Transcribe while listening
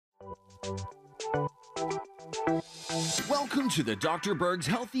Welcome to the Dr. Berg's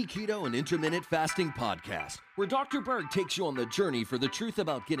Healthy Keto and Intermittent Fasting Podcast, where Dr. Berg takes you on the journey for the truth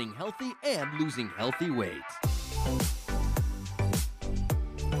about getting healthy and losing healthy weight.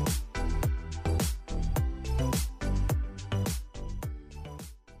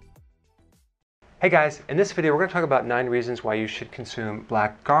 Hey guys, in this video we're going to talk about 9 reasons why you should consume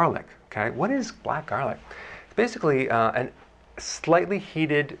black garlic. Okay, what is black garlic? It's basically an slightly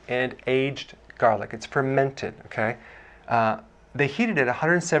heated and aged garlic. It's fermented. Okay, they heat it at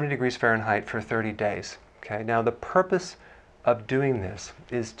 170 degrees Fahrenheit for 30 days. Okay, now the purpose of doing this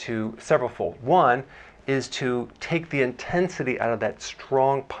is to severalfold. One is to take the intensity out of that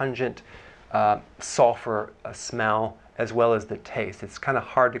strong, pungent sulfur smell as well as the taste. It's kind of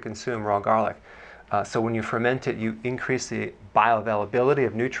hard to consume raw garlic. So when you ferment it, you increase the bioavailability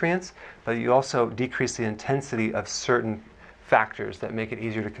of nutrients, but you also decrease the intensity of certain factors that make it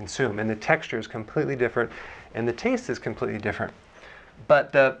easier to consume. And the texture is completely different, and the taste is completely different.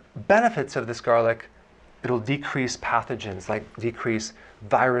 But the benefits of this garlic, it'll decrease pathogens, like decrease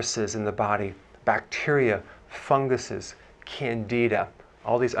viruses in the body, bacteria, funguses, candida,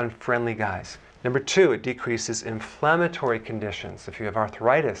 all these unfriendly guys. Number 2, it decreases inflammatory conditions. If you have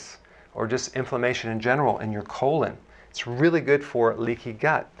arthritis, or just inflammation in general in your colon. It's really good for leaky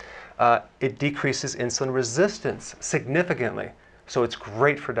gut. It decreases insulin resistance significantly, so it's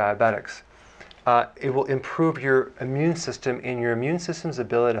great for diabetics. It will improve your immune system and your immune system's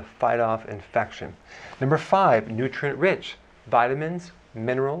ability to fight off infection. Number 5, nutrient-rich, vitamins,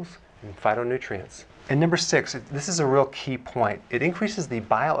 minerals, and phytonutrients. And number 6, this is a real key point. It increases the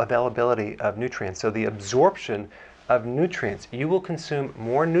bioavailability of nutrients, so the absorption of nutrients. You will consume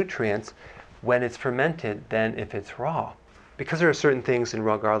more nutrients when it's fermented than if it's raw, because there are certain things in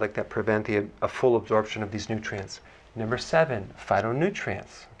raw garlic that prevent a full absorption of these nutrients. Number 7,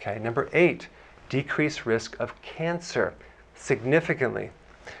 phytonutrients. Okay. Number 8, decreased risk of cancer significantly.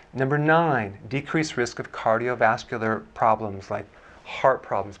 Number 9, decreased risk of cardiovascular problems like heart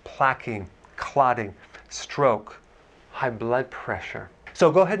problems, plaquing, clotting, stroke, high blood pressure.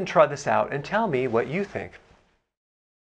 So go ahead and try this out and tell me what you think.